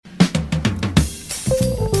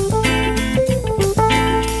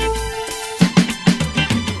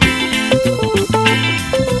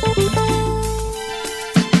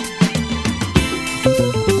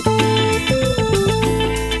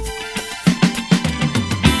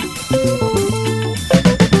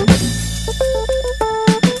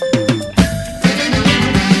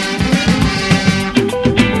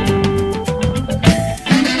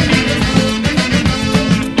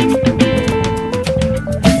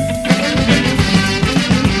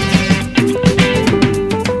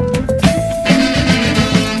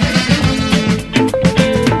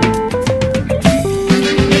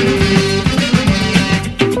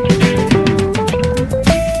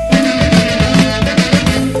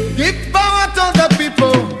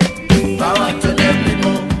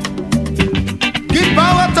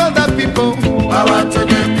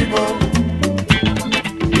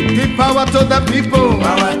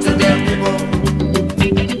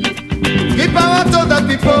the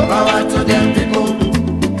people. Power to them people.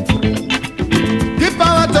 Give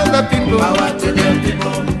power to the people. Power to them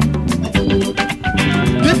people.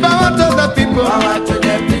 Give power to the people. Power to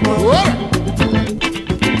them people. Whoa.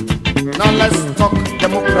 Now let's talk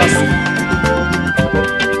democracy.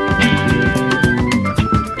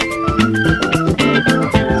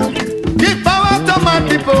 Give power to my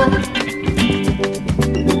people.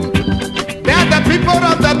 They are the people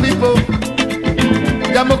of the people.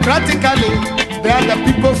 Democratically, they are the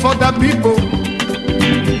people for the people.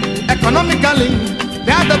 Economically,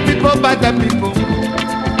 they are the people by the people.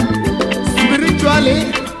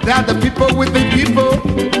 Spiritually, they are the people with the people.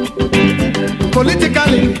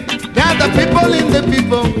 Politically, they are the people in the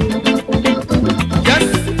people. Yes,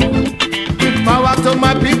 give power to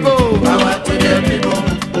my people. Power to them people.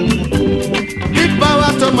 Give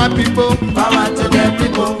power to my people. Power to them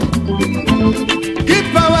people. Give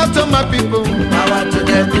power to my people. Power to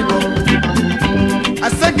them people. I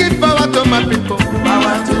say give power to my people.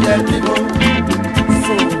 Power to them people.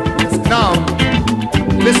 So, now,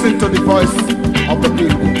 listen to the voice of the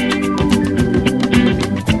people.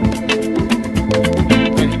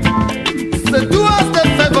 So do us the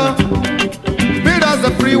favor, build us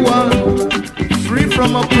a free world, free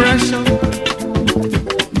from oppression.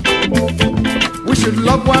 We should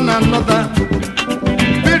love one another,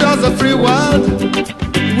 build us a free world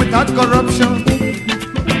without corruption.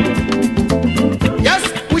 Yes,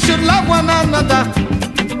 we should love one another,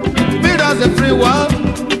 build us a free world,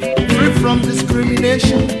 free from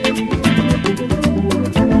discrimination.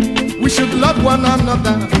 We should love one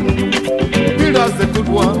another, build us a good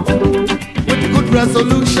world with good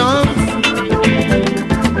resolutions.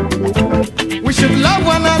 We should love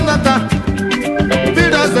one another,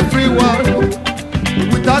 build us a free world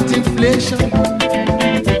without inflation.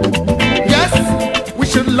 Yes, we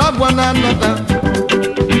should love one another,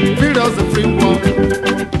 build us a free world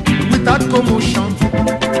without commotion.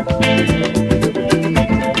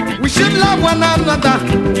 We should love one another,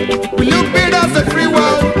 will you build us a free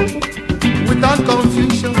world without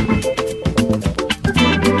confusion?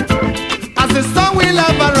 As the sun will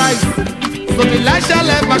ever rise, so the light shall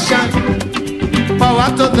ever shine. Power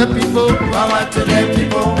to the people, Power to them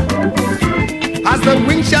people. as the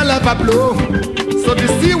wind shall ever blow, so the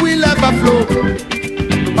sea will ever flow.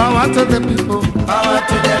 Power to the people, Power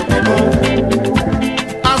to them people.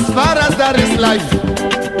 as far as there is life,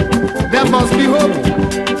 there must be hope.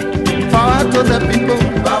 Power to the people,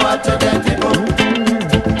 Power to them people.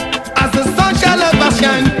 as the sun shall ever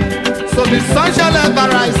shine, so the sun shall ever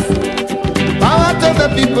rise. Power to the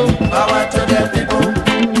people, Power to them people.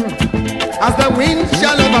 as the wind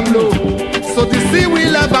shall ever blow, so the sea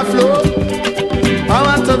will ever flow.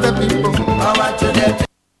 Power to the people. Power to them people.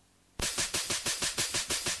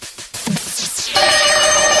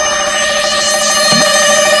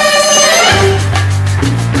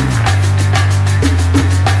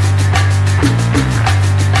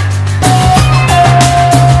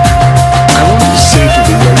 I want to say to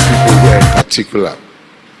the young people here in particular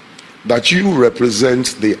that you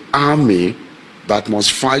represent the army that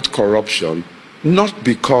must fight corruption, not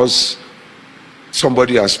because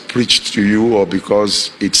somebody has preached to you or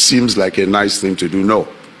because it seems like a nice thing to do. No,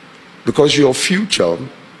 because your future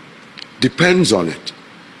depends on it.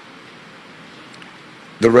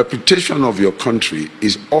 The reputation of your country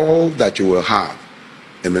is all that you will have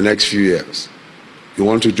in the next few years. You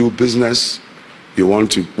want to do business, you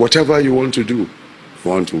want to, whatever you want to do, you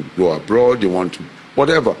want to go abroad, you want to,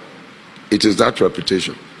 whatever, it is that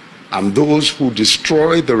reputation. And those who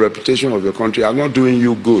destroy the reputation of your country are not doing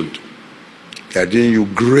you good. They are doing you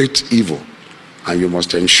great evil. And you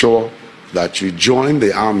must ensure that you join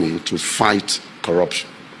the army to fight corruption,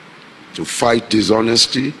 to fight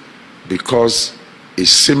dishonesty, because it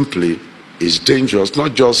simply is dangerous,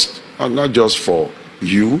 not just for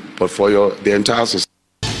you, but for the entire society.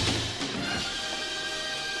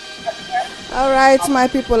 All right, my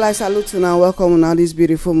people, I salute you and welcome now this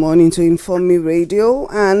beautiful morning to Inform Me Radio,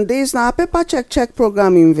 and this now paper check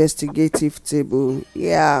program Investigative Table.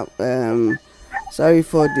 Yeah, sorry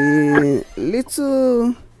for the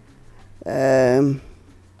little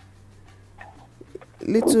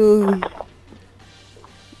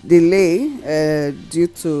delay due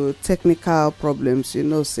to technical problems. You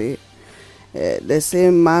know, say they say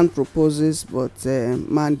man proposes, but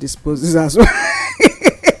man disposes as well.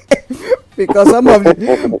 because some of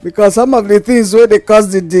the things where they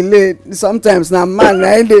cause the delay sometimes now man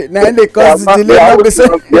they cause the delay.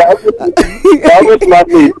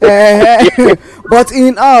 But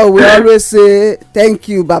in all we always say thank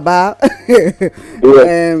you Baba.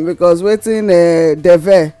 Because waiting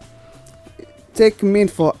deve take mean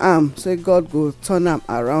for am, say God go turn am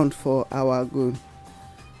around for our good.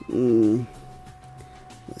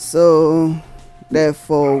 So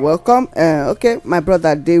therefore, welcome. Okay, my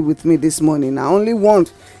brother dey with me this morning. I only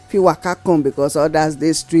want fit waka come because others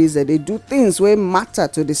dey streets, they do things wey matter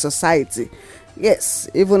to the society. Yes,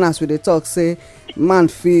 even as we dey talk say man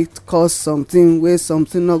fit cause something wey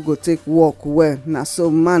something no go take work well, na so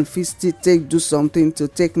man fit still take do something to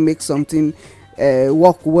take make something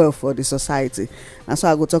work well for the society. And so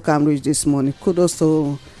I go talk am reach this morning. Kudos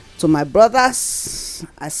to my brothers.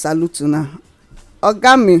 I salute una.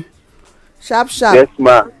 Ogami, sharp. Yes,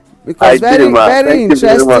 ma. Because very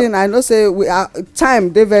interesting. I know say we are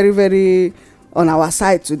time dey very on our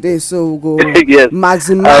side today, so we go yes.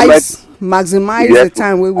 maximize yes, the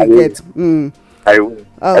time we get. I will. Okay.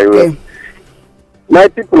 I will. My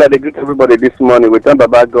people, I greet everybody this morning. We thank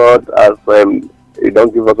Baba God as He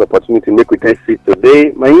don't give us opportunity to make we take seat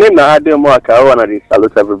today. My name is Ademo Akao, and I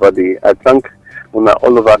salute everybody. I thank una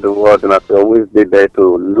all over the world, and as always, they there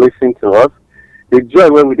to listen to us. The joy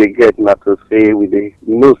when we they get not to say we they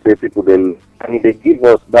know say people then, and they give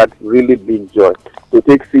us that really big joy to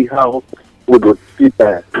take see how we go fit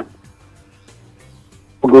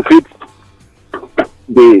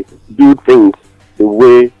they do things the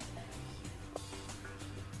way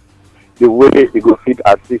they go fit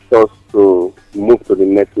assist us to move to the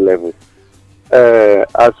next level.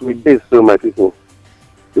 As we did so, my people,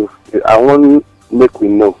 I want make we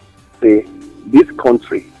know say this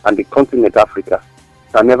country and the continent Africa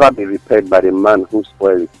can never be repaired by the man who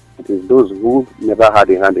spoils it. It is those who never had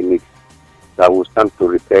a hand in it that will stand to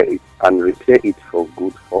repair it and repair it for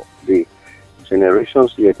good for the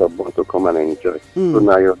generations yet are born to come and enjoy. So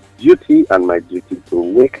now your duty and my duty to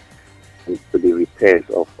work into the repairs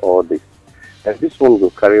of all this. And this one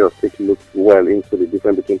will carry us take a look well into the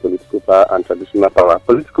difference between political power and traditional power.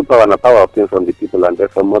 Political power and power obtained from the people and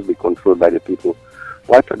therefore must be controlled by the people.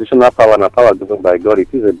 While traditional power and power given by God,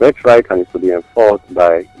 it is a birthright and is to be enforced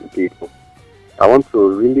by the people. I want to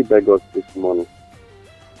really beg us this morning,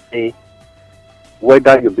 say,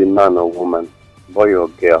 whether you be man or woman, boy or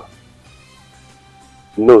girl,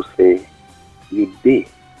 know say you be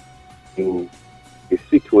in a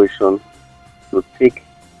situation to take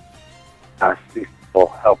assist or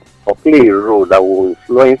help or play a role that will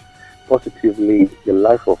influence positively the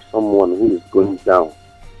life of someone who is going down.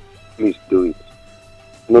 Please do it.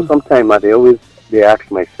 You know, sometimes they ask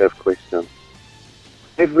myself questions.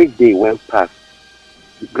 Every day when pass,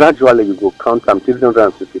 gradually you go count them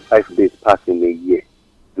 365 days pass in a year.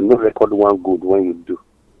 You no record one good when you do.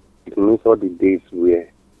 It means all the days were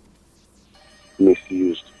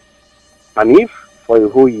misused. And if for a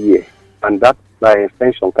whole year, and that by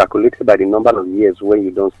extension calculated by the number of years when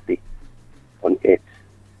you don't stay on earth,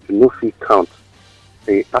 you no fit count.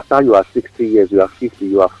 Say after you are 60 years, you are 50,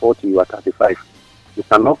 you are 40, you are 35. You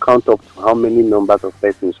cannot count up to how many numbers of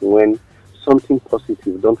persons when something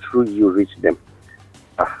positive don't through you reach them.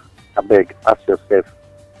 I beg, ask yourself,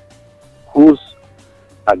 whose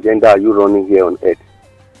agenda are you running here on earth?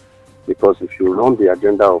 Because if you run the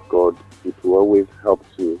agenda of God, it will always help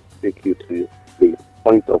to take you to the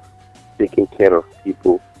point of taking care of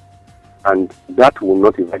people. And that will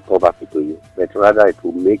not invite poverty to you, but rather it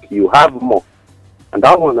will make you have more. And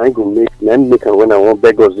that one I go make when I want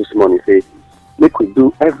beg us this morning, say, make we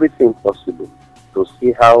do everything possible to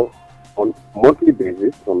see how on monthly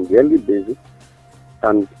basis, on yearly basis,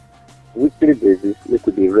 and weekly basis, make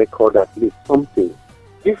we record at least something.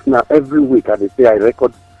 If now every week I say I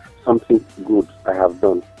record something good I have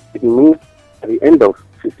done, it means at the end of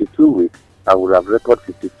 52 weeks, I would have recorded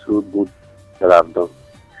 52 good that I've done.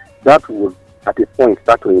 That would, at a point,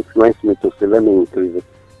 start to influence me to say, let me increase it.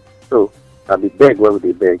 So, I'll be beg where would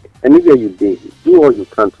they beg. Anywhere you do all you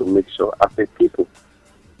can to make sure, as a people,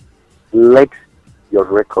 let your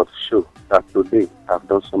records show that today I've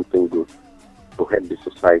done something good to help the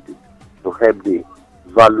society, to help the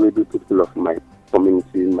valuable people of my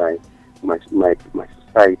community, my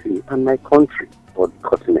society, and my country or the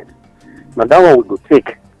continent. Now that one we will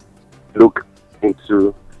take look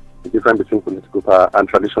into the difference between political power and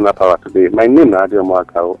traditional power today. My name is Adio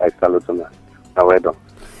Moakao. I salute you. Now well done.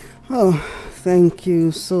 Oh, thank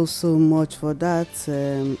you so much for that.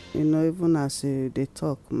 Even as they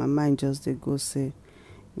talk, my mind just they go say,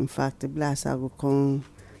 in fact, the blast I will come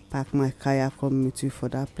pack my kayak come meet you for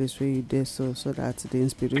that place where you there, so that the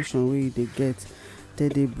inspiration where they get,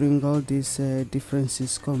 they bring all these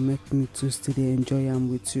differences come make me to still enjoy them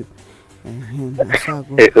with you. That's how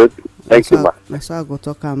I go. Thank you, ma. That's how I go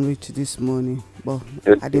talk. I'm rich this morning, but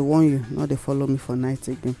I dey warn you, not they follow me for night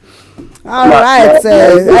again. All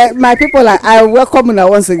right, my people, I welcome you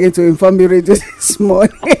once again to Inform Me Radio this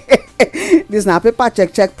morning. This now paper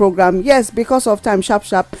check program. Yes, because of time, sharp,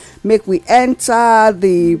 make we enter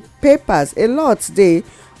the papers a lot today.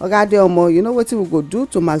 Ogadeomo, you know what we go do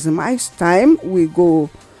to maximize time? We go.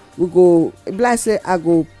 Like say I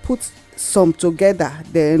go put some together,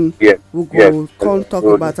 then we go come talk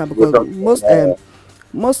about them because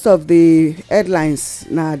most of the headlines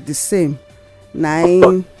now the same.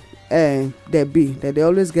 They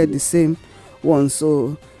always get the same one.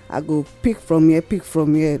 So I go pick from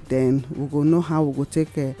here, then we go know how we go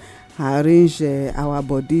take arrange our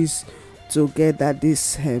bodies together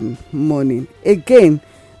this morning. Again,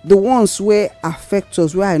 the ones where affect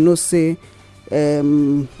us, where I know say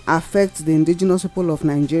affect the indigenous people of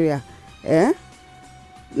Nigeria, now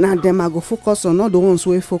them I go focus on, not the ones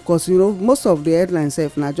where focus. You know, most of the headlines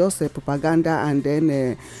have now just propaganda and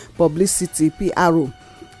then publicity, PRO.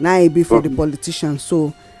 Now it be for the politicians.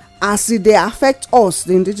 So as they affect us,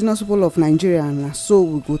 the indigenous people of Nigeria, and so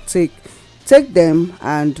we go take them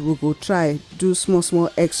and we go try do small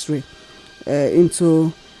X-ray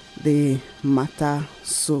into the matter.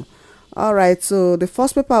 So all right, so the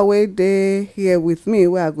first paper where they here with me,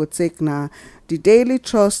 where I go take now the Daily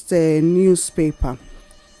Trust newspaper.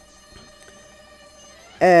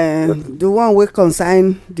 The one wey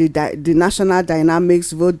concern the national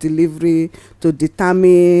dynamics vote delivery to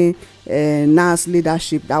determine NAS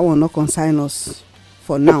leadership. That one not concern us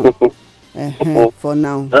for now. For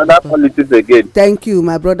now. Another politics again. Thank you,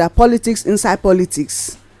 my brother. Politics inside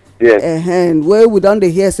politics. Yes. Where we don't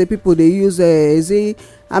hear say people they use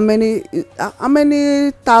how many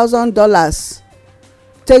 $1,000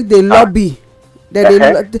 take the lobby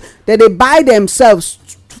that they buy themselves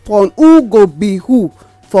for who go be who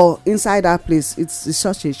for inside that place. It's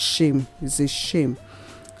such a shame. It's a shame.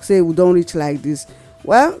 Say we don't reach like this.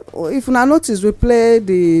 Well, if you notice, we play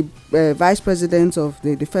the vice president of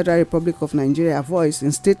the Federal Republic of Nigeria voice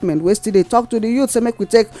in statement where still they talk to the youth, say make we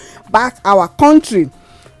take back our country.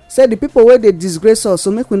 Say the people where they disgrace us,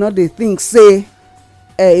 so make we not they think say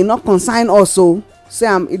it not concern also. Say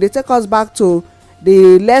if they take us back to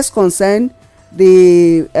the less concerned,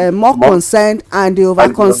 the more concerned, and the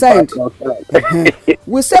over concerned.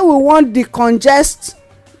 We say we want the congest,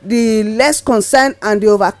 the less concerned, and the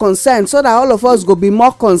over concerned, so that all of us go be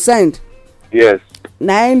more concerned. Yes.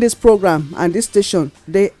 Now in this program and this station,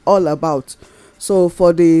 they all about. So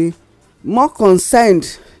for the more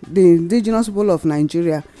concerned, the indigenous people of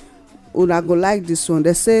Nigeria, would I go like this one?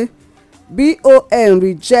 They say BON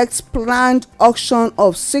rejects planned auction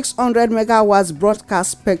of 600 megawatts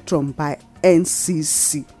broadcast spectrum by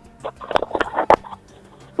NCC.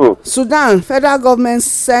 Sudan federal government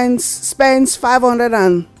spends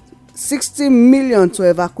 560 million to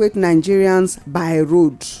evacuate Nigerians by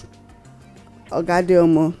road.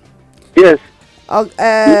 Ogadeomo. Yes.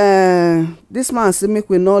 This man say make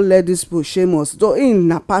we not let this people shame us. Though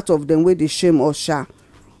in a part of them where they shame us,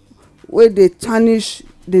 where they tarnish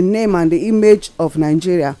the name and the image of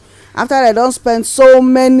Nigeria. After they don't spend so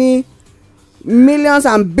many millions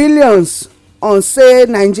and billions on say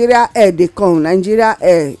Nigeria air they come. Nigeria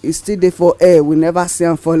air is still there for air. We never see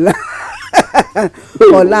them for land.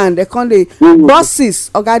 For land. They come the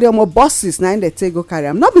buses, Ogadeomo buses, now they take go carry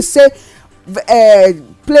them. Not be say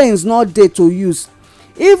planes not there to use.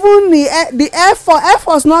 Even the air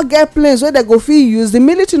force not get planes where they go fit use. The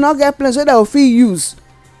military not get planes where they go fit use.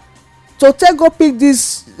 To take go pick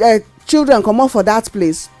these children come up for that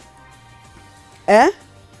place.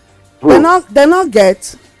 They not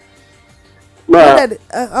get.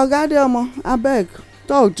 Ogadeomo, abeg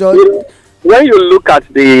talk George. When you look at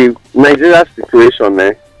the Nigeria situation,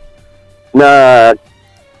 now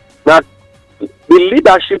the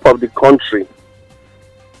leadership of the country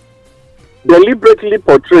deliberately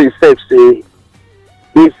portray itself say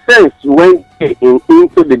the sense went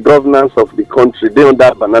into the governance of the country. They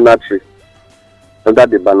under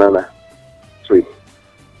the banana tree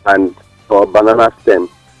and or banana stem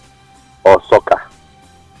or sucker.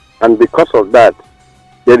 And because of that,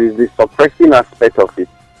 there is the suppressing aspect of it.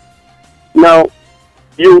 Now,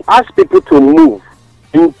 you ask people to move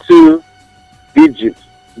into Egypt,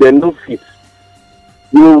 they no fit.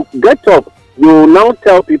 You get up, you now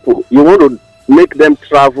tell people you want to make them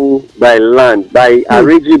travel by land, by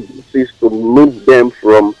arranging buses to move them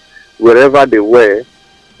from wherever they were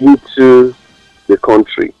into the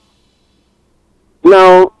country.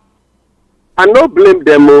 Now, I don't blame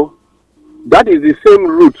them. That is the same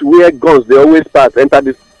route where guns they always pass enter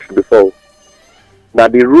this before.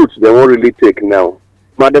 that the route they won't really take now.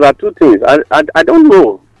 But there are two things. I don't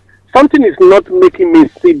know. Something is not making me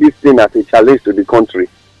see this thing as a challenge to the country,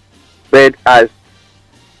 but as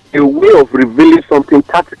a way of revealing something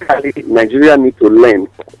tactically. Nigeria needs to learn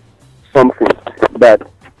something, that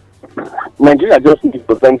Nigeria just needs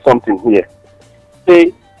to learn something here.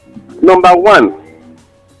 Say, number one,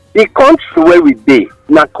 the country where we dey,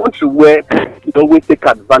 na country where we always take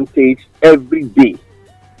advantage every day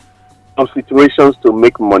of situations to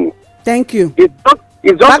make money. Thank you.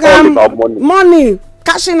 It's just all about money. Money,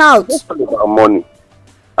 cashing out. It's all about money.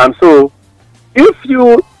 And so,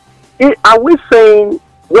 are we saying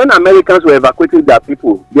when Americans were evacuating their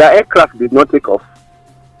people, their aircraft did not take off?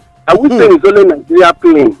 Are we saying it's only Nigeria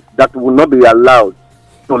plane that will not be allowed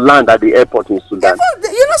to land at the airport in Sudan?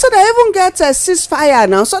 So they even get a ceasefire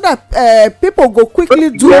now, so that people go quickly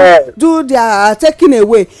do their taking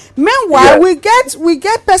away. Meanwhile, we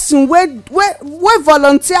get person where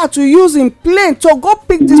volunteer to use in plane to go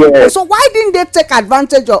pick these people. So why didn't they take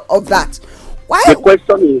advantage of that? Why? The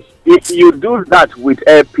question is, if you do that with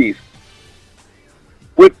Air Peace,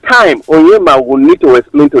 with time, Onyema will need to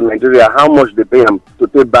explain to Nigeria how much they pay them to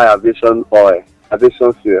take buy aviation or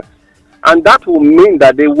aviation fuel. And that will mean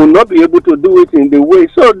that they will not be able to do it in the way.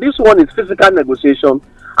 So this one is physical negotiation.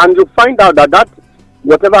 And you find out that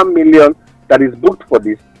whatever million that is booked for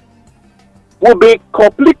this will be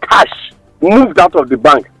complete cash moved out of the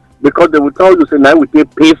bank. Because they will tell you, say, now we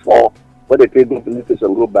pay for what they take the police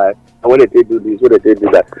station go by, and when they take do this, what they take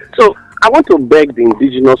do that. So I want to beg the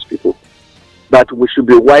indigenous people that we should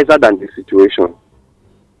be wiser than the situation.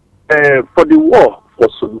 For the war for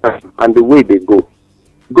Sudan and the way they go,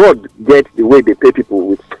 God gets the way they pay people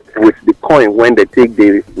with the coin when they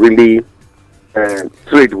really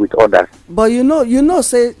trade with others. But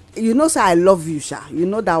say I love you, Sha. You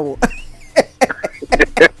know that one.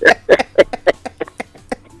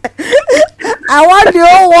 I want the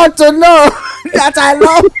whole world to know that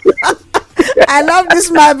I love this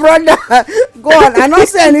my brother. Go on. I don't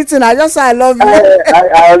say anything. I just say I love you.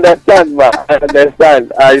 I understand, ma. I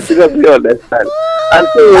understand. I seriously understand. And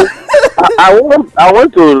so I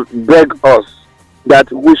want to beg us that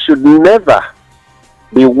we should never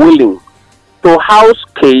be willing to house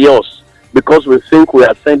chaos because we think we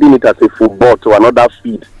are sending it as a football to another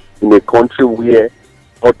field in a country where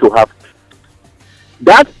ought to have.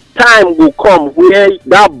 That time will come where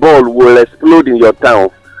that ball will explode in your town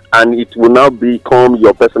and it will now become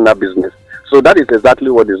your personal business. So that is exactly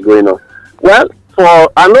what is going on. Well,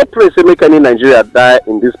 I'm not praying to make any Nigeria die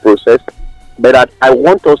in this process, but I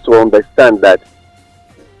want us to understand that,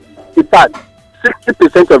 in fact,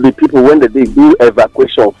 60% of the people, when they do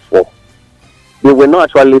evacuation they were not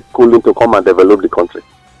actually calling to come and develop the country.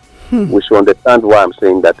 We should understand why I'm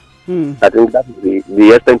saying that. I think that is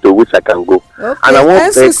the extent to which I can go. Okay. And I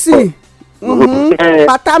want NCC.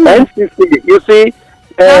 NCC, you see,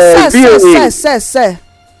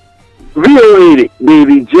 VOA, they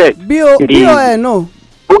reject. BOA, no.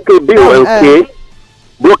 Okay, BOA,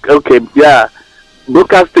 okay, yeah.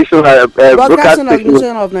 Broadcasting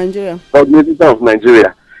Organization of Nigeria. Organization of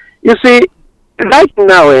Nigeria. You see, right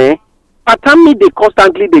now,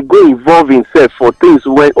 Patami, they go involve himself for things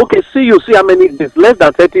when, you see how many days, less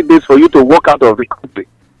than 30 days for you to walk out of the country.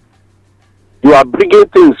 You are bringing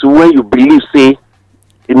things when you believe, say,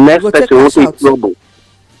 the next person will take trouble.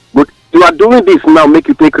 But you are doing this now, make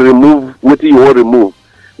you remove what you want to remove.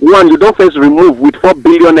 One, you don't first remove with 4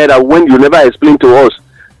 billion naira when you never explain to us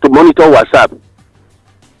to monitor WhatsApp.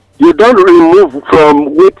 You don't remove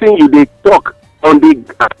from waiting they talk on the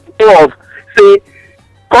of, say,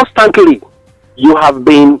 constantly, you have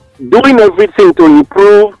been doing everything to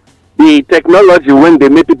improve the technology when they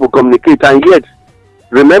make people communicate, and yet,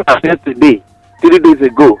 remember yesterday, 3 days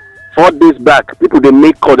ago, 4 days back, people they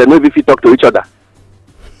make call, they never fit talk to each other.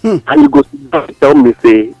 And you go tell me,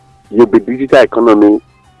 say, you'll be digital economy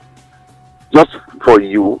just for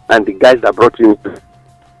you and the guys that brought you into.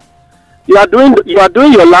 You are doing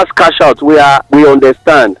your last cash out. We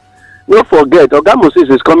understand. Don't forget, Oga Moses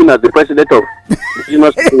is coming as the president of the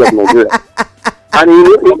University of Nigeria. And he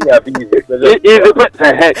don't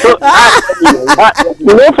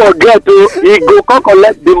forget, he go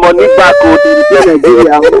collect the money back to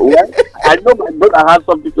Nigeria. I know my brother has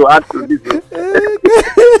something to add to this.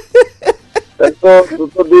 So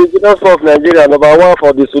the University of Nigeria, number one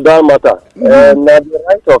for the Sudan matter, and the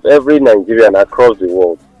right of every Nigerian across the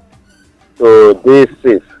world. So they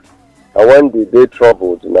safe. And when they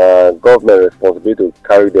troubled, government responsibility to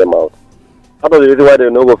carry them out. Part of the reason why they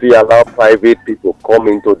no go fit allow private people come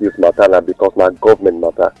into this matter now because now government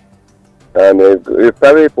matter. And if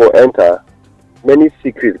private people enter, many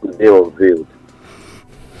secrets could be unveiled.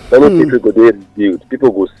 Many people go dey reviewed.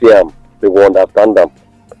 People go see them. They will understand them.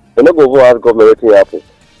 They no go over ask government wetin happen.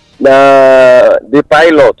 Na the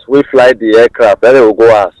pilot wey fly the aircraft, then they will go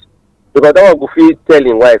ask. Because that one go fit tell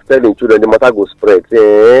him wife, tell him children, the matter go spread.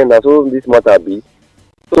 Say, na so this matter be.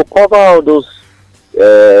 So cover all those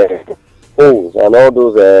holes and all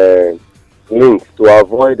those links to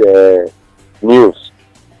avoid news.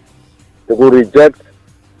 They go reject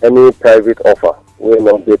any private offer wey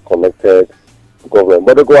not be connected to government.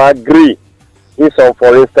 But they go agree. If some,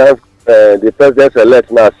 for instance, the president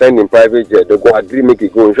elect now send in private jet, they go agree make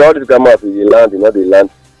it go. Ensure this government if the land, not the land,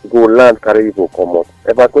 go land carry people come out.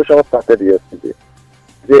 Evacuation started yesterday.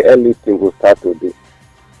 The early thing will start today.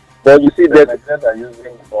 But you see that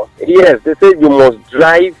yes, they say you must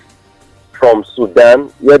drive from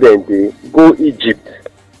Sudan, where then they go Egypt.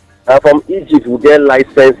 And from Egypt we get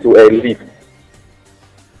license to a lift.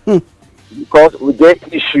 Because we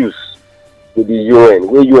get issues with the UN,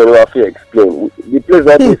 where UN will have to explain. The place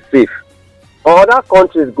not is safe. Other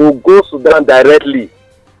countries go Sudan directly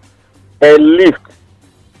and lift.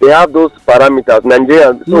 They have those parameters.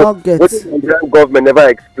 Nigeria, so what the Nigerian government never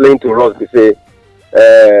explained to us, they say,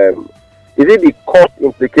 is it the cost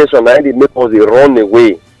implication that they make us run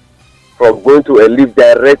away from going to a lift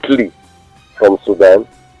directly from Sudan?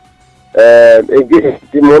 Again,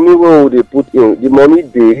 the money where they put in, the money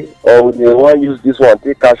they or they want to use this one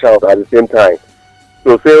take cash out at the same time.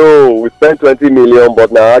 So say, oh, we spent 20 million,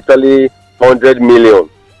 but now actually 100 million.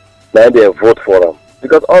 Now they vote for them.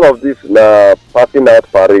 Because all of this now passing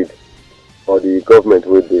out parade for the government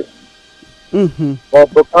with this.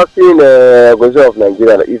 But broadcasting version of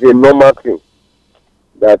Nigeria is a normal thing.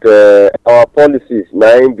 That our policies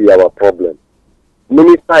now be our problem.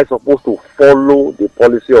 Minister is supposed to follow the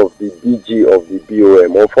policy of the DG of the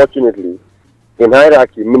BOM. Unfortunately, in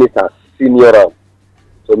hierarchy, minister senior am.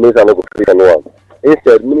 So minister no go fit anyone.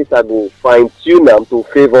 Instead, minister go fine-tune them to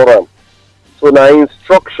favor them. So now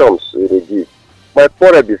instructions they give. My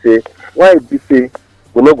point is say, why be say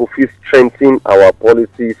we no go fit strengthen our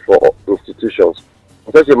policies for institutions?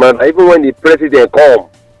 Such a man, even when the president come,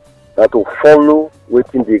 that to follow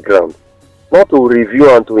within the ground, not to review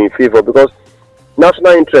and to in favor, because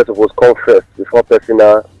national interest was come first before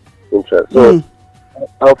personal interest. So,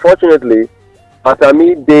 unfortunately,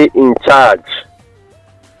 Atami they in charge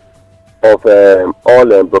of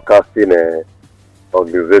all broadcasting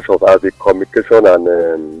organizations as the communication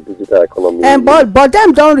and digital economy. But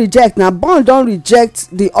them don't reject now. Bond don't reject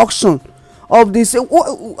the auction of the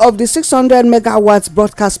 600 megawatts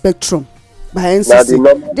broadcast spectrum by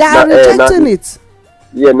NCC. They are rejecting it.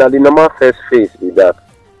 Yeah, now the normal first phase is that.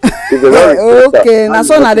 Okay, now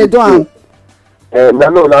so now they do am.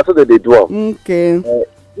 No, now so they do am. Okay.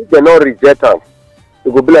 If they not reject them,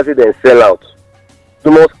 they go be like they sell out.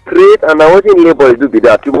 You must create, and now what in labor do be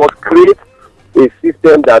that you must create a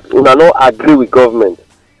system that will not agree with government.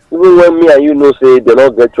 Even when me and you know say they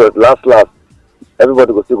not get choice, last,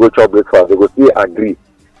 everybody go still go chop breakfast, they go still agree.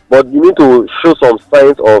 But you need to show some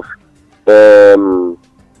signs of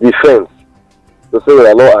defense to say we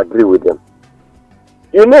are not agree with them.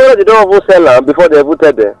 You know that they don't even sell them before they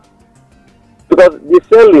voted there. Because the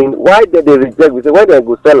selling, why did they reject? We say when they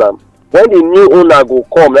go sell them, when the new owner go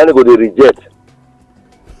come, then they go they reject.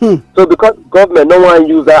 So because government no one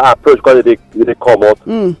use that approach because they come out,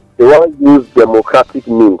 they want to use democratic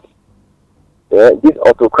means. Yeah, this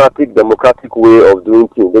autocratic democratic way of doing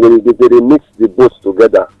things. They mix the both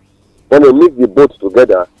together. When they mix the both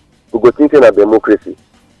together, we go thinking of democracy.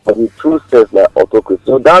 But the true sense na autocracy.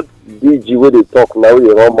 So that DG where they talk now, they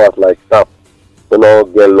run out like staff, they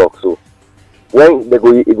not get locked. So when they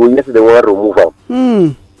go yes, they want to remove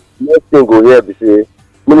them. Next thing go here, they say,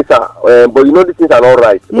 Minister, but you know these things are not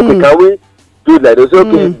right. Okay, can we do it like this?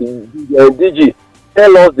 Okay, DG,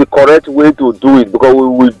 tell us the correct way to do it because we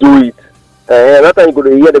will do it. That time you go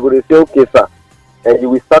to hear, they go to say, okay, sir, and you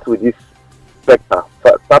will start with this sector,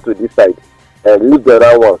 start with this side, and leave the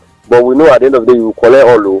other one. But we know at the end of the day you will collect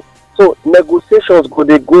all. So negotiations go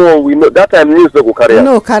they go on. We know that time news no go carry am.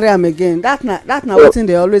 No carry am again. That na wetin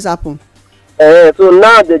dey always happen. So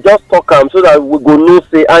now they just talk them so that we go know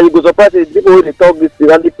say, and you go surprise the people who they talk this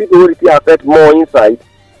thing and the people who they affect more inside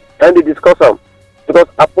and they discuss them because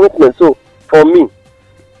appointment. So for me,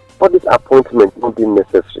 for this appointment won't be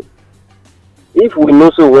necessary. If we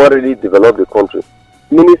know so we want really develop the country,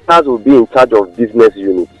 ministers will be in charge of business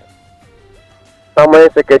units.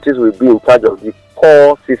 Permanent secretaries will be in charge of the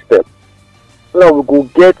core system. So that we go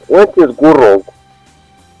get when things go wrong,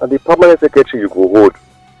 and the permanent secretary you go hold.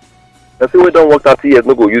 I say we don't work 30 years,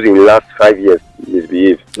 no go use in the last 5 years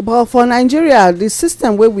misbehave. But for Nigeria, the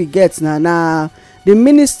system where we get now, the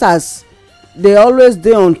ministers dey always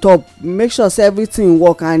dey on top, make sure say everything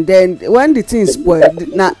work, and then when the thing spoil,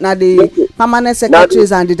 na the permanent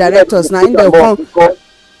secretaries and the directors na im dem come.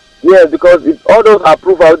 Yes, because if all those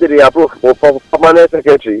approval wey dey approve for permanent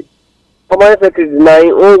secretary na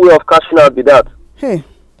im own way of cashing out be that. Hey.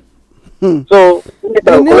 So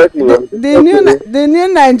the new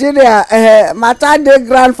Nigeria matter dey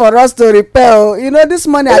ground for us to repair. Oh. You know, this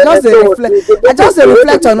morning I just dey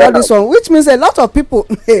reflect on all this one, which means a lot of people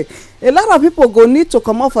go need to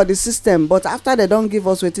comot for the system, but after they don give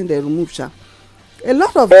us wetin they remove sha. A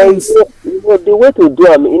lot of things. You know, the way to do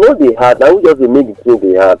am, dey hard. Na we just dey make the thing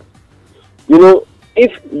dey hard. You know,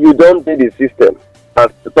 if you don dey the system,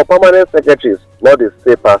 as the permanent secretaries no dey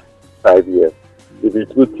stay past 5 years. If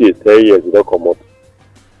it's 2 years, 10 years, you don't come out.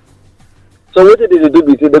 So what they do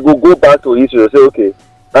be say they go back to history and say, okay,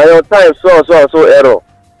 now your time so error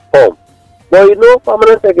come. But you know,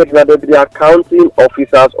 permanent secretary, they be the accounting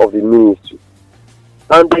officers of the ministry,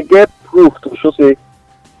 and they get proof to show say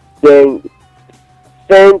they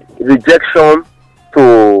send rejection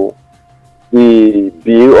to the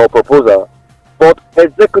bill or proposal, but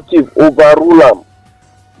executive overrule them.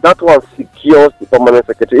 That one secures the permanent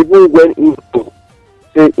secretary, even when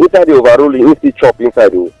say inside the overruling, he still chop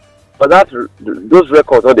inside it. But those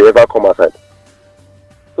records don't they ever come outside.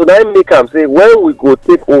 So that make am say when we go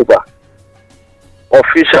take over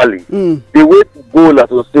officially, the way to go na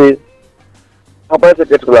to say, permanent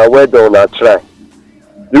secretary na well done, na try.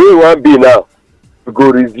 The way we want be now, we go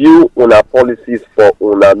review una policies for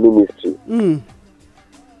una ministry.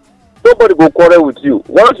 Nobody go quarrel with you.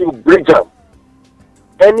 Once you breach them,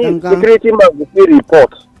 any security man will fit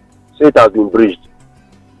report, say it has been breached.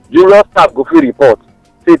 Junior staff go fit report,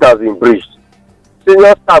 say it has been breached.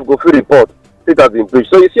 Senior staff go fit report, say it has been breached.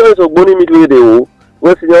 So you see all this ogboni meeting wey dey hold,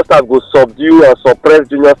 when senior staff go subdue and suppress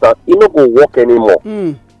junior staff, e no go work anymore.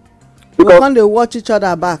 Because when they watch each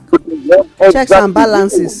other back, checks and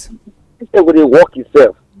balances. System go dey work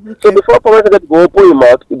itself. Okay. So before permanent secretary go open him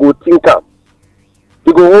mouth, he go think am.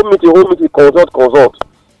 He go hold meeting, consult.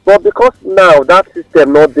 But because now that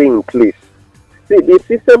system not dey in place, see the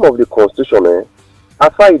system of the constitution,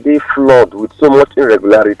 as far as they flawed with so much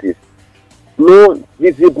irregularities, no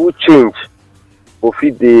visible change will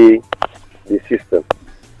fit the system.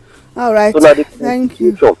 All right. So Thank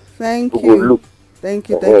you.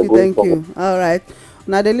 All right.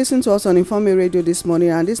 Now they listen to us on Informe Radio this morning,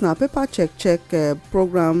 and this now paper check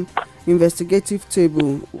program investigative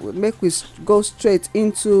table. Make we go straight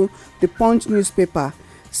into the Punch newspaper.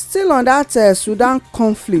 Still on that Sudan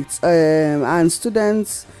conflict and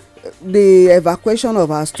students. The evacuation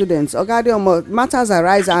of our students, matters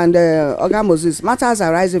arise, and Oga Moses, matters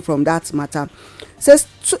arising from that matter. Says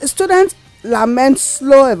students lament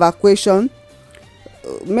slow evacuation.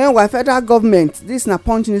 Meanwhile, federal government, this na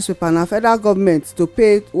Punch newspaper, na federal government to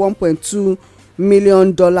pay $1.2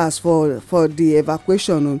 million for the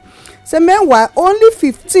evacuation. So meanwhile, only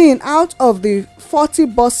 15 out of the 40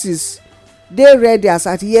 buses dey ready as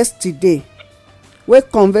at yesterday, wey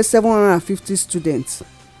convey 750 students.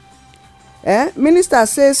 Minister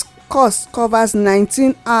says cost covers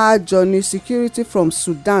 19-hour journey security from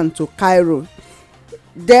Sudan to Cairo.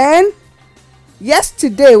 Then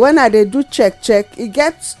yesterday when I dey do check, e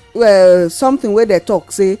get something wey dey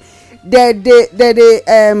talk say the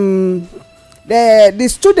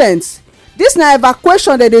students, this na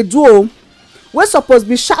evacuation that they do wey suppose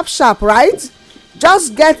be sharp, right?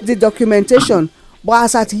 Just get the documentation, but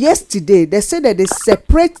as at yesterday they say that they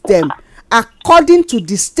separate them according to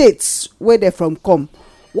the states where they from come.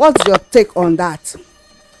 What's your take on that?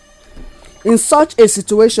 In such a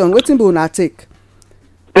situation, wetin be una take?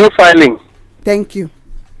 Profiling. Thank you.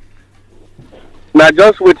 Now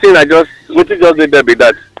just wetin just dey there be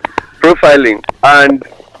that profiling, and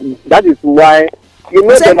that is why you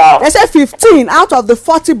know they say 15 out of the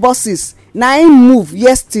 40 buses na im move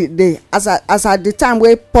yesterday as at the time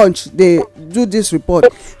wey Punch dey do this report.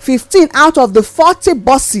 15 out of the 40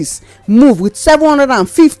 buses move with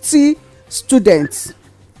 750 students.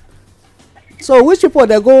 So which people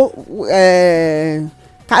dey go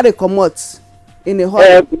carry comot in a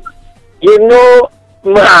hurry? You know,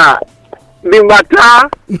 the matter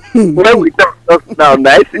when we talk just now,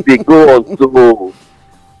 nice they go on. So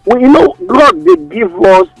you know, God dey give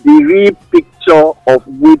us the real picture of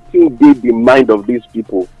wetin dey the mind of these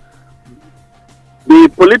people. The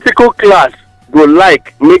political class go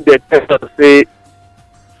like make the test say,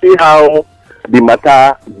 see how the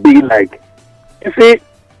matter be like. You see,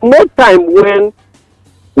 no time when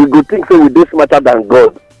we go think say we dey smarter than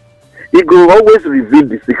God, He go always reveal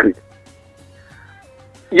the secret.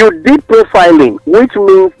 you did profiling, which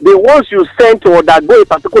means the ones you send to undergo a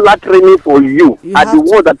particular training for you are the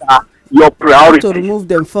ones that are your priority. To remove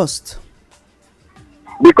them first.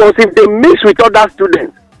 Because if they mix with other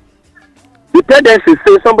students, the tendency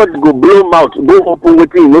say somebody go blow mouth, go open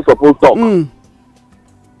wetin you no suppose talk.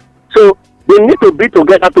 So they need to be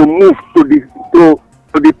together to move to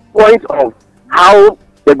the point of how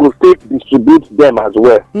they go take distribute them as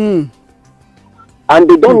well. And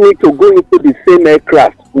they don't need to go into the same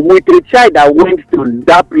aircraft with a child that went to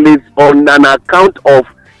that place on an account of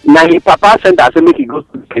papa center say make he go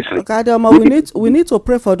to the place. Okay, we need to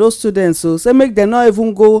pray for those students, so say make them not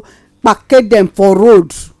even go packet them for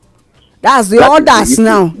road. That's the orders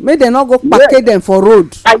now. Make them not go packet them for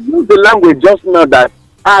road. I use the language just now that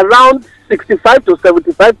around 65 to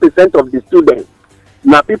 75% of the students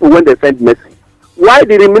now people when they send message. Why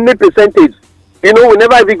the remaining percentage? You know, we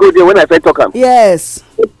never even go there when I first talk am. Yes.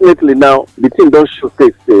 Definitely now the thing don't show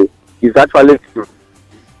face is actually true.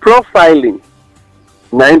 Profiling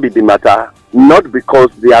now be the matter, not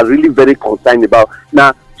because they are really very concerned about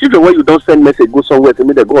now. Children, when you don't send message go somewhere to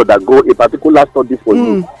me they go that go a particular study for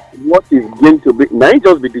you. What is going to be now? It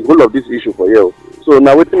just be the whole of this issue for you. So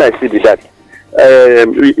now what I see is that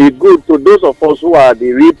it's good to those of us who are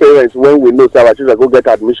the real parents when we know our children go get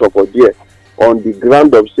admission for there on the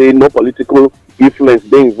ground of saying no political influence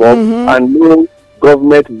they involved and no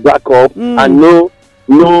government backup and no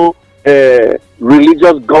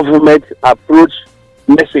religious government approach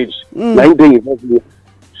message. Like they involved.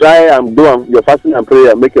 Try and do your fasting and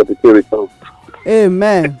prayer and make your prayer return.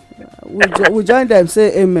 Amen. We join them,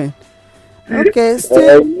 say amen. Okay,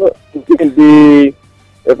 still. The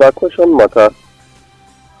evacuation matter,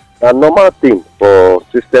 a normal thing for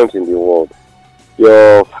systems in the world.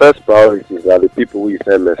 Your first priorities are the people who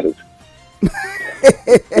send message.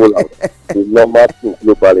 The normal thing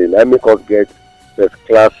globally. Let me us get first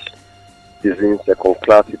class citizens, second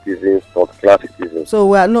class citizens, third class citizens.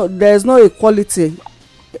 So there's no equality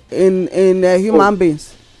in human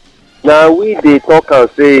beings. Now they talk and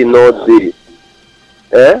say no dey,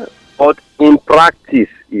 but in practice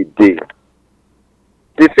it dey.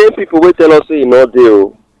 The same people wey tell us say no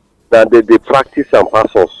dey that they practice and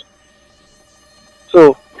pass us.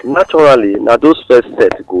 So naturally na those first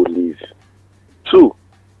set go leave. 2,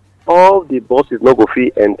 all the buses no go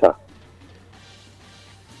fit enter.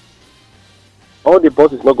 All the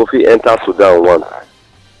buses no go fit enter Sudan one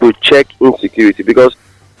to check insecurity because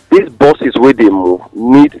these buses where they move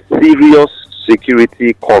need serious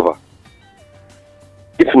security cover.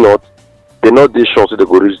 If not, they're not this sure so they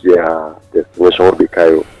go reach their destination will be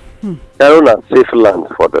Cairo. Cairo is safe land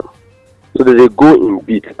for them. So they go in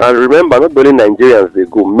beat. And remember, not only Nigerians they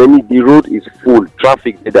go, the road is full,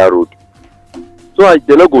 traffic in that road. So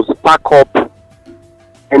they not go spark up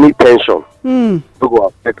any tension to go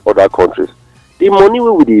affect other countries. The money we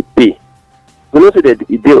will pay. We know say that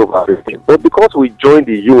it dey overrated, but because we joined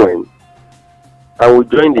the UN and we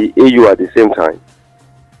joined the AU at the same time,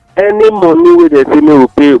 any money where they say we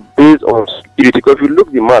pay based on security. Because if you look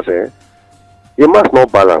the math, the math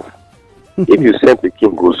not balance. If you send the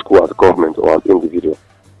king go school as government or as individual,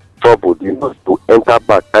 trouble you know to enter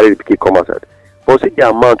back carry the kid come outside. But see the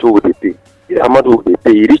amount we they pay. The amount we they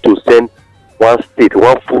pay, it is to send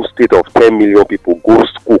one full state of 10 million people go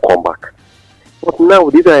school come back. But now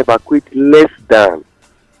these are evacuate less than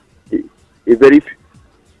a very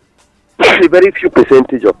few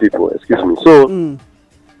percentage of people. Excuse me. So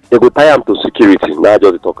they go tie them to security. Now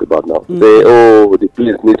just talk about now. Say, the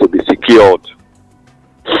place needs to be secured.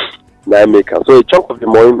 Now make them. So a chunk of the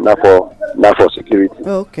money now for security.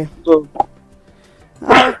 Okay. So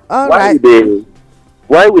all right.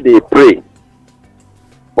 Why would they pray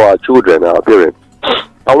for our children, our parents?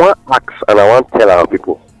 I want to ask and I want to tell our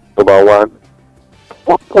people. Number one.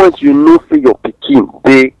 What point you know say your pikin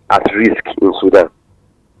dey at risk in Sudan?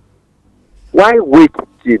 Why wait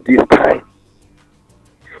till this time?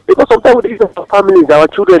 Because sometimes with these our families, our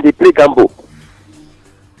children they play gamble.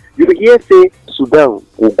 You hear say Sudan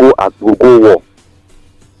will go war.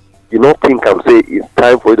 You not think and say it's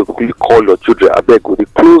time for you to completely call your children. I beg you, the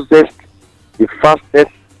closest, the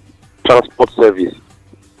fastest transport service,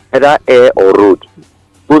 either air or road,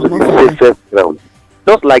 those are the safest ground.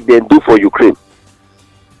 Just like they do for Ukraine.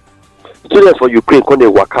 Students for Ukraine when they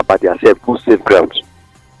work up at themselves, go safe grounds.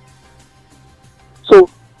 So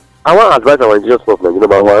I want to advise our Nigerian government,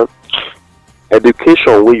 number one,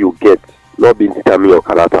 education where you get not being determined your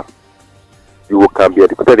character. You can be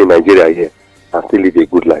educated in Nigeria here and still live a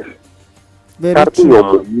good life. Starting your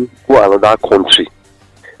money go another country.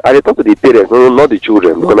 And they talk to the parents, no, not the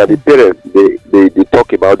children, because the parents they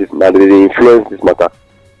talk about this and they influence this matter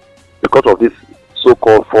because of this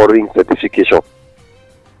so-called foreign certification.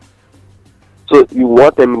 So you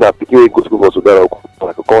want them that people go to school for Sudan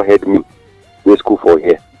or come head me go school for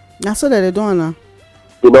here. That's so that they don't know.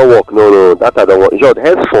 They don't work. No, that I don't work. Just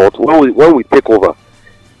henceforth, when we take over,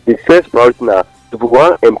 the first priority now, if we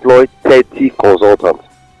want to employ 30 consultants,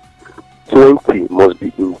 20 must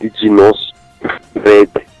be indigenous red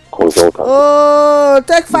consultants. Oh,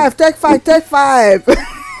 take five. The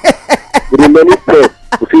remaining 10,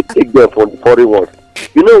 if you take them from the foreign ones.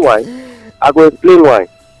 You know why? I go explain why.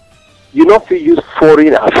 You not feel use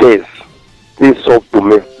foreign affairs to solve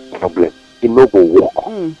domestic problem. It no go work.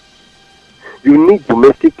 You need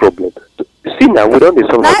domestic problem. See now, we don't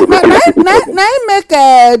solve domestic problem. Now make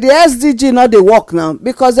the SDG not the work now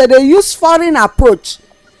because they use foreign approach.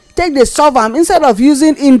 Take the solve them instead of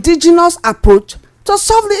using indigenous approach to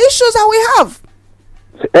solve the issues that we have.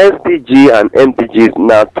 SDG and MDGs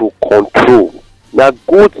now to control. Now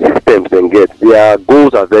good systems they get. Their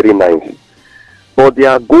goals are very nice. But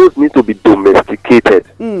their goals need to be domesticated.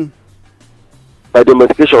 By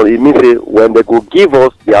domestication, it means when they go give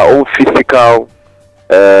us their own physical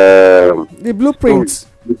the blueprints.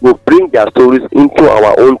 We will bring their stories into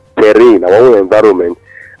our own terrain, our own environment,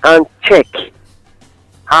 and check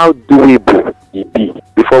how doable it be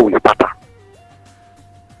before we start.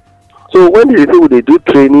 So when they say they do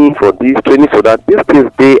training for this, training for that, these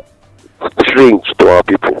things they strange to our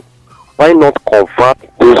people. Why not convert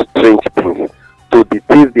those strange things to the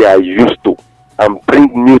things they are used to and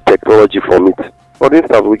bring new technology from it? For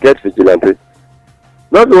instance, we get vigilante.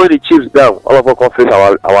 Not the way the chiefs down, all of us can face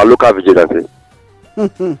our local vigilante.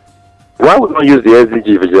 Why would not use the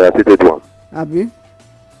SDG vigilante one? Abi?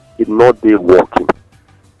 It's not they working.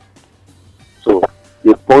 So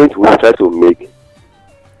the point we try to make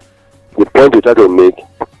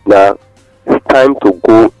now, it's time to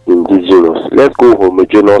go indigenous. Let's go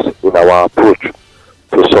homogeneous in our approach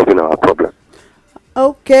to solving our problem.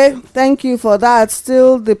 Okay, thank you for that.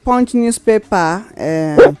 Still, the Punch newspaper,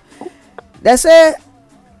 they say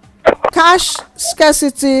cash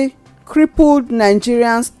scarcity crippled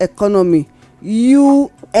Nigerian's economy.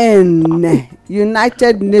 UN,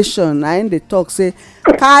 United Nations, and they talk say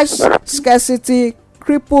cash scarcity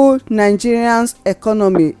crippled Nigerian's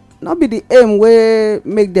economy. Not be the aim wey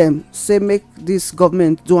make them say make this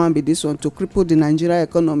government do and be this one to cripple the Nigerian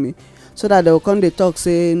economy so that they will come dey talk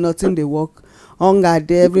say nothing dey work, hunger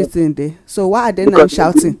dey, everything dey. So why are they now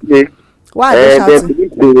shouting? Why are they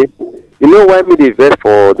shouting? You know why me dey vex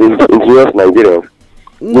for the indigenous Nigerians?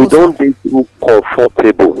 No, we don't dey too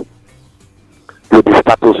comfortable with the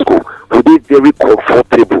status quo. We dey very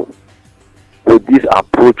comfortable with this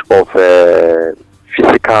approach of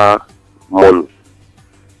physical money.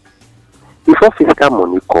 Before physical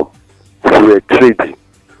money come, we were trading,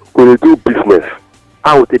 we will do business.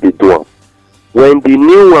 How would they do it? When the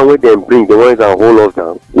new one wey dem bring, the ones that hold us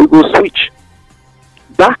down, we go switch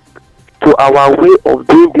back to our way of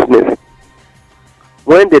doing business.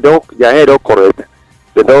 When they don't, their head don't correct,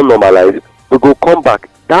 they don't normalize, we go come back.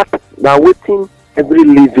 That now waiting every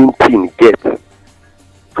living thing gets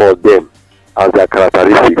for them as their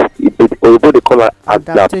characteristics. Although they call it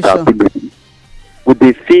adaptability. Would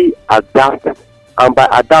they feel adapt, and by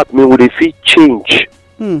adapt mean would they feel change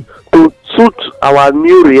to suit our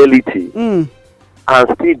new reality and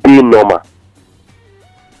still be normal.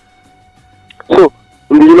 So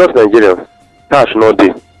indigenous Nigerians, cash not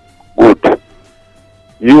dey good.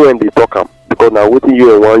 UN dey talk am because now wetin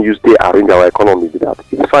UN wan use dey arrange our economy be that.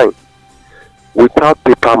 It's fine. Without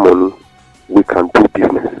paper money, we can do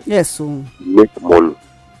business. Yes, so make money.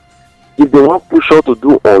 If they want push us to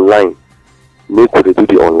do online, make we do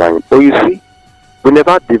the online. But you see, we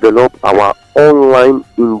never develop our online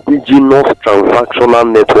indigenous transactional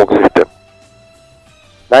network system.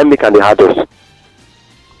 That make an hard us.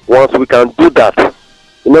 Once we can do that,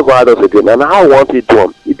 you never hard us again. And how we want it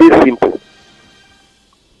done? It is simple.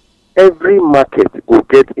 Every market will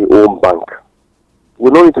get its own bank. We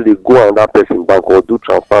don't need to go on that person bank or do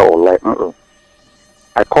transfer online.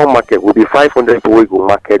 I call market will be 500 people wey go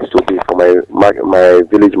market today for my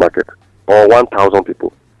village market, or 1,000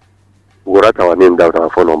 people. We go write our name down, our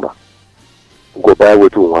phone number. We go buy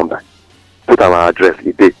wetin we wan buy, put our address,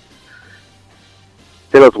 e dey.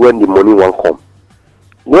 Tell us when the money won't come.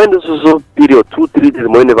 When this is a period 2-3 days, the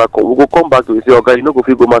money never come, we go come back to say, okay, you know, go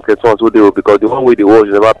fit go market so and so day because the one way they watch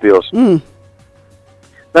never pay us.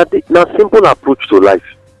 Now simple approach to life.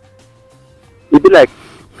 It be like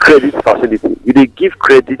credit facility. You dey give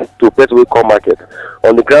credit to person wey come market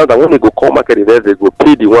on the ground, and when they go come market, they go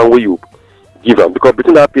pay the one wey you give them, because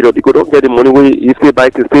between that period you go don't get the money wey you say buy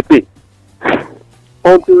to pay.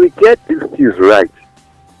 Until we get these things right,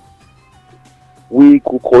 we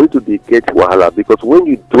could continue to dey get wahala, because when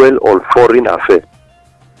you dwell on foreign affairs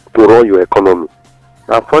to run your economy,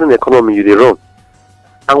 na foreign economy you dey run,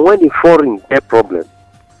 and when the foreign get problem,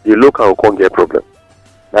 the local go come get problem.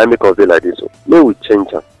 Na make us dey like this. So make we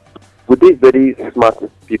change am. We dey very smart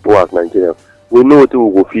people as Nigerians. We know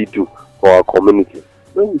wetin we go fit do for our community.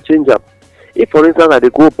 Make we change am. If for instance I dey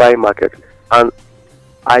go buy market and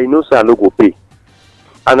I know say I no go pay,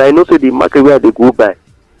 and I know say the market where I dey go buy,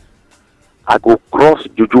 I go cross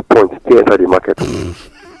juju point take enter the market.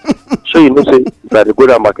 So you know say if I dey go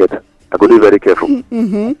that market, I go dey very careful.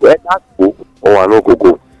 Where that go or I no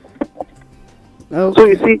go. Okay. So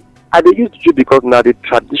you see, I dey use juju because na the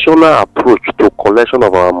traditional approach to collection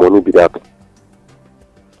of our money be that.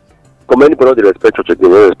 For many people they respect church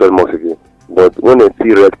again, they respect mosque again. But when they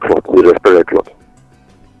see red cloth, they respect red cloth.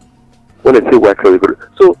 When they see white cloth, they go.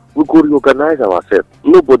 So we go reorganize ourselves.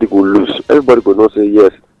 Nobody go lose. Everybody go know say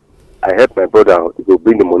yes, I help my brother, he go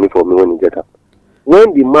bring the money for me when he get up.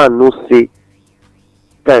 When the man no say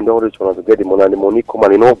time don't reach for us to get the money and the money come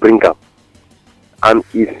and he not bring up, and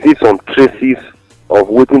he see some traces of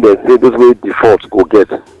waiting they say those way default go get,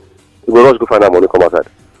 he will not go find that money come outside.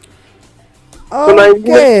 Okay. So now in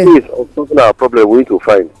this case of something our problem we need to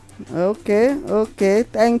find. Okay.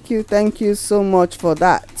 Thank you so much for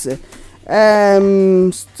that.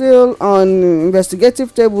 Still on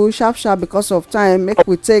investigative table, sharp because of time. Make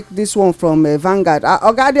we take this one from Vanguard.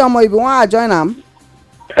 Ogadi Omo, if you want to join them.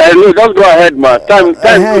 No, just go ahead, man. Time.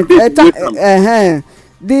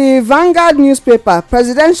 The Vanguard newspaper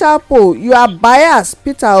presidential poll, you are biased.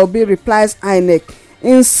 Peter Obi replies INEC.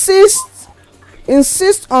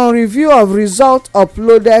 Insist on review of result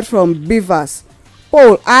uploaded from Beavers.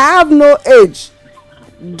 Poll, I have no age,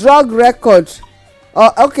 drug record.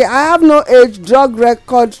 I have no age, drug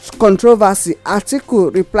record controversy. Article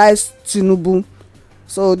replies Tinubu.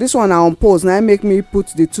 So this one I on pause. Now make me put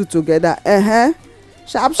the two together.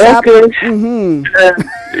 Sharp. Okay.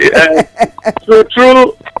 So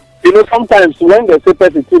true. You know, sometimes when they say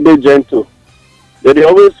person too be gentle, they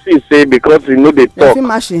always feel say because you know they talk. They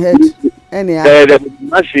mash head. Anyhow. They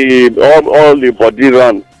mash all the body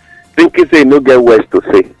run, thinking say no get words to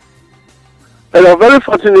say. And a very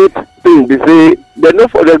fortunate thing they say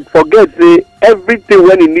they forget say everything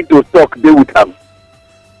when he need to talk they with him,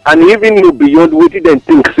 and even know beyond what they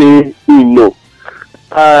think say he know.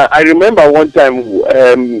 I remember one time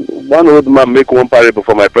one old man make one parable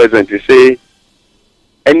for my president. He say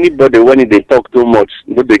anybody when they talk too much,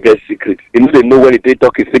 no they get secret. You know they know when they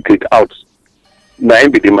talk his secret out. Now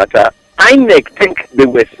be the matter. INEC think they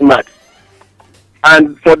were smart,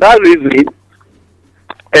 and for that reason,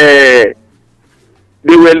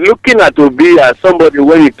 they were looking at Obi as somebody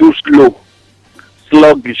when he too slow,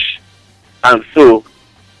 sluggish, and so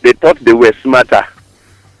they thought they were smarter.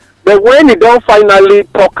 But when he don't finally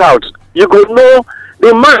talk out, you go know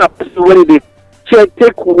the man when they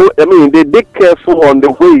they be careful on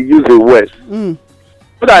the way he use the words,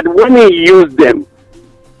 so that when he use them,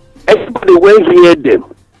 everybody will hear them.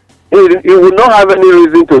 He will not have any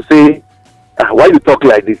reason to say, why you talk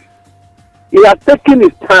like this? He has taken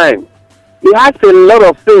his time. He has a lot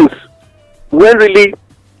of things when really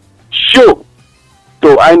show to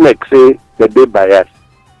INEC say that they bias.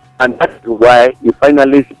 And that's why he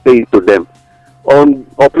finally says to them, on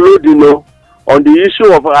upload, on the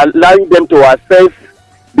issue of allowing them to access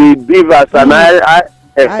the beavers and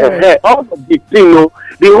all of the thing,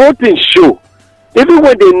 the whole thing show. Even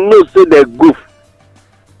when they know say they're goof,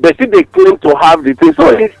 they still they claim to have the thing.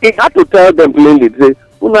 So he had to tell them plainly, say,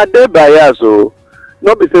 una dey bias, so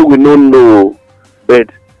not be say we don't know, but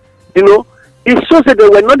it shows that they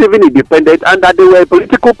were not even independent and that they were a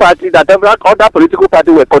political party that every other political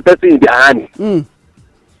party were contesting in their hands.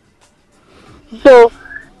 So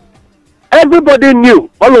everybody knew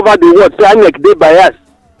all over the world say INEC dey bias.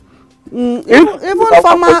 Even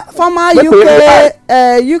former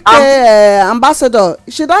UK ambassador,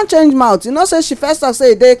 she don't change mouth. You know, say she first of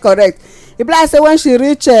say they correct. It like say when she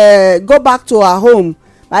reach go back to her home,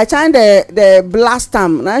 by the time they blast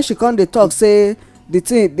am, now she come dey talk say the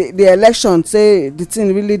thing, the election, say the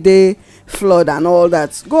thing really dey flood and all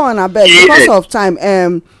that. Go on, abeg, because of time.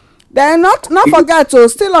 Then not forget to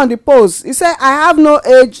still on the post. He say I have no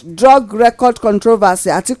age, drug record controversy.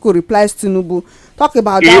 Article replies Tinubu. Talk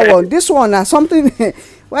about that one. This one is something.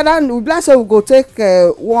 Whether we say we go take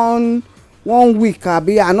 1 week,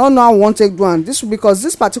 abi I don't know how we want take one. This because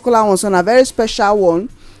this particular one is a very special one.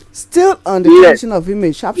 Still on the creation of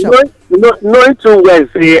image. Sharp. Knowing too well,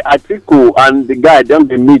 say Atiku and the guy don't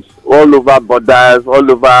be meet all over borders,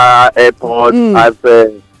 all over airports as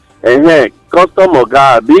custom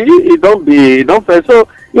oga. It don't fair. So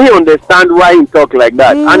He understand why he talk like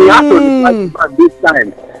that, and he had to at this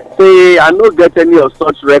time say, "I no get any of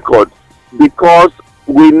such records because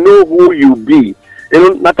we know who you be." You know,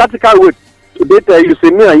 na tactical way they tell you,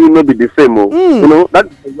 say me and you no be the same. You know,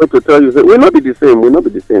 that's the way to tell you, say we no be the same. We no be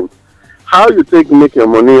the same. How you take make your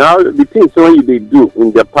money? How the things when you they do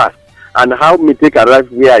in the past, and how me take arrive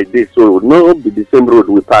where I did, so no be the same road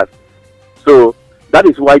we pass. So that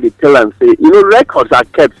is why they tell and say, you know, records are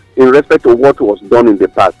kept in respect to what was done in the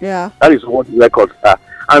past. Yeah. That is what records are.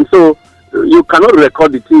 And so you cannot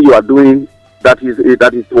record the thing you are doing that is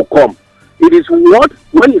to come. It is what,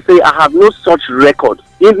 when you say I have no such record,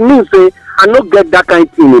 it means say I not get that kind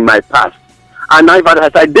of thing in my past. And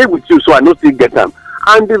as I did with you, so I not still get them.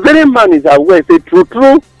 And the very man is aware, say true,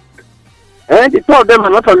 and the two of them are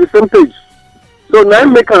not on the same page. So now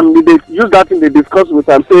make them they use that thing they discuss with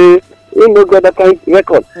and say, you no get that kind of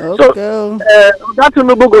record. Okay. So that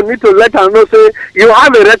Tinubu go need to let them know, say you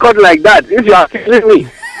have a record like that. If you are killing me,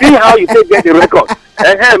 see how you take get the record.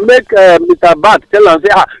 Make Mr. Bat tell them, say,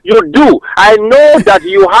 you do. I know that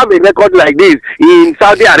you have a record like this in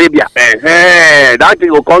Saudi Arabia. That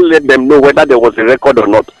thing will come let them know whether there was a record or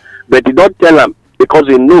not. But he don't tell them because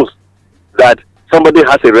he knows that somebody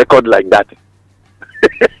has a record like that.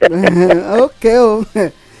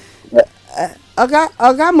 Okay.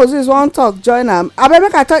 Okay, Moses won't talk. Join them. I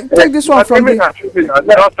make I take this one from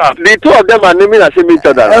the two of them are naming and each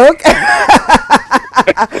other. Okay.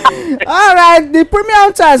 All right. The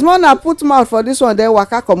premium times, man, put mouth for this one. Then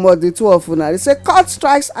waka comot the two of una. They say court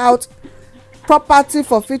strikes out property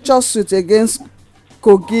for forfeiture suit against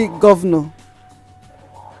Kogi governor.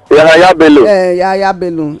 Yahaya Bello. Yahaya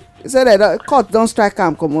Bello. He said that court don't strike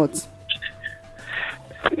am comot.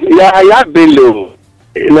 Yahaya Bello.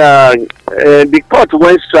 The court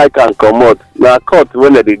when strike and comot. Na court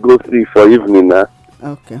when they go see for evening na.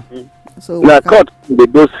 Okay. So na court they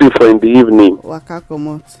go see for in the evening. Waka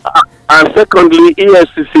comot. And secondly,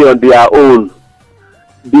 EFCC on their own,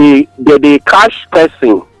 they catch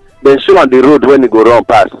person, then show on the road when they go run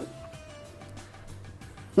past.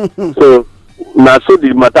 So now so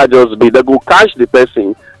the matter just be they go catch the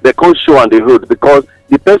person, they can't show on the road because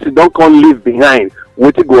the person don't come leave behind.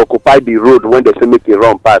 Waiting go occupy the road when they say make a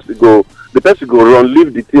run past. The person go run,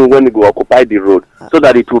 leave the thing when they go occupy the road, so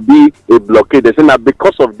that it will be a blockade. They say now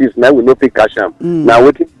because of this, now we no fit catch them. Now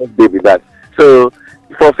waiting for baby that. So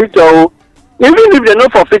for future, even if they no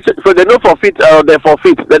forfeit, so they no forfeit, they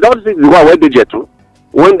forfeit. They don't see the one where they get to.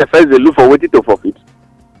 When the first they look for waiting to forfeit,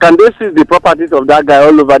 can they seize the properties of that guy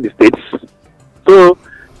all over the states? So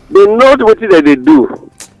they know what they do.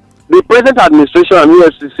 The present administration and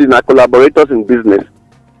USCC are collaborators in business.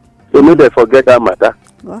 So no, they forget that matter.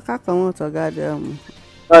 Waka comot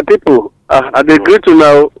oga people, I agree to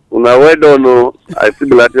now. Well done. No, I see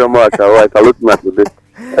the Latin America. I salute me today.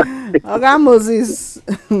 Oga Moses.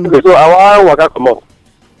 So I want waka comot.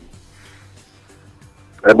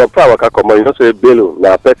 But before waka comot, you know say Bello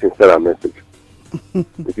na person send a message.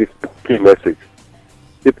 It is key message.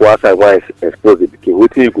 People outside want to expose the pikin.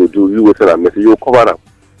 What you go do? You go send a message. You go cover them.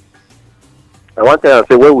 I want to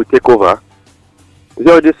say when we take over, you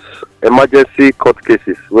know these emergency court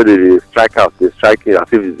cases where they strike out, they strike in as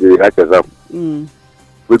if it's the right exam.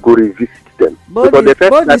 We go revisit them. Both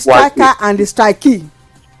the striker and the strikee.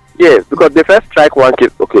 Yes, because the first strike one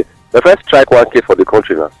case. Okay, the first strike one case for the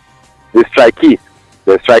country now. The strikee,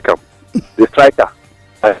 the striker, the striker,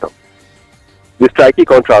 the strikee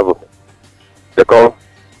can't travel. They call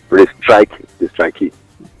restrike the strikee,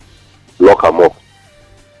 lock them up.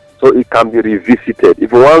 So it can be revisited.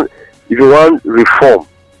 If you want reform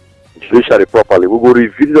judiciary properly, we will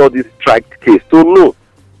revisit all these strike case to know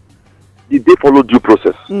did they follow due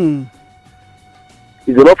process. If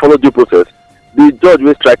they not follow due process, the judge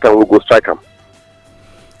will strike and will go strike them.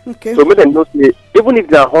 Okay. So make them know say even if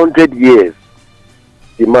they are 100 years,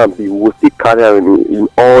 the man be will still carry in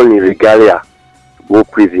all in regalia, go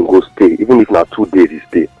prison, go stay, even if not 2 days he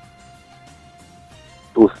stay.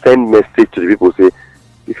 To send message to the people say,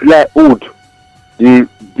 if you like old, the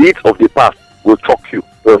deeds of the past will shock you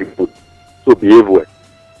very good. So behave well.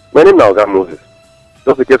 My name is Oga Moses.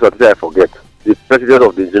 Just in case I forget, the president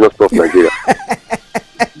of the Nigerian Newspapers of Nigeria.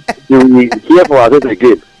 You will hear from us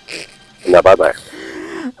again. Bye bye.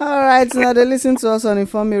 All right, now they listen to us on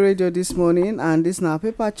Inform Me Radio this morning, and this now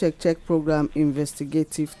paper check program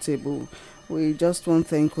investigative table. We just want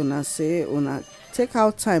to thank una say una take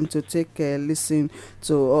out time to take listen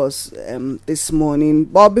to us this morning.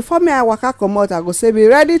 But before me I waka comot, I go say be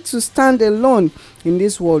ready to stand alone in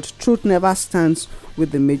this world. Truth never stands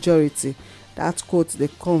with the majority. That quote they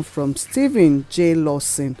come from Stephen J.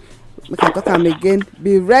 Lawson. make I talk am again,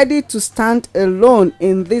 be ready to stand alone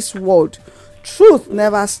in this world. Truth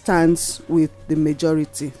never stands with the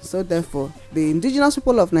majority. So therefore, the indigenous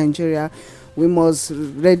people of Nigeria, we must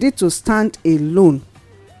ready to stand alone,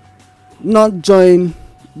 not join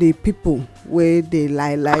the people where they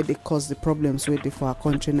lie they cause the problems wey dey for our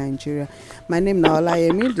country Nigeria. My name na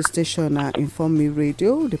Olayemi, the station na Inform Me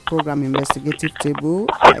Radio, the program Investigative Table.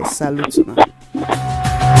 I salute you.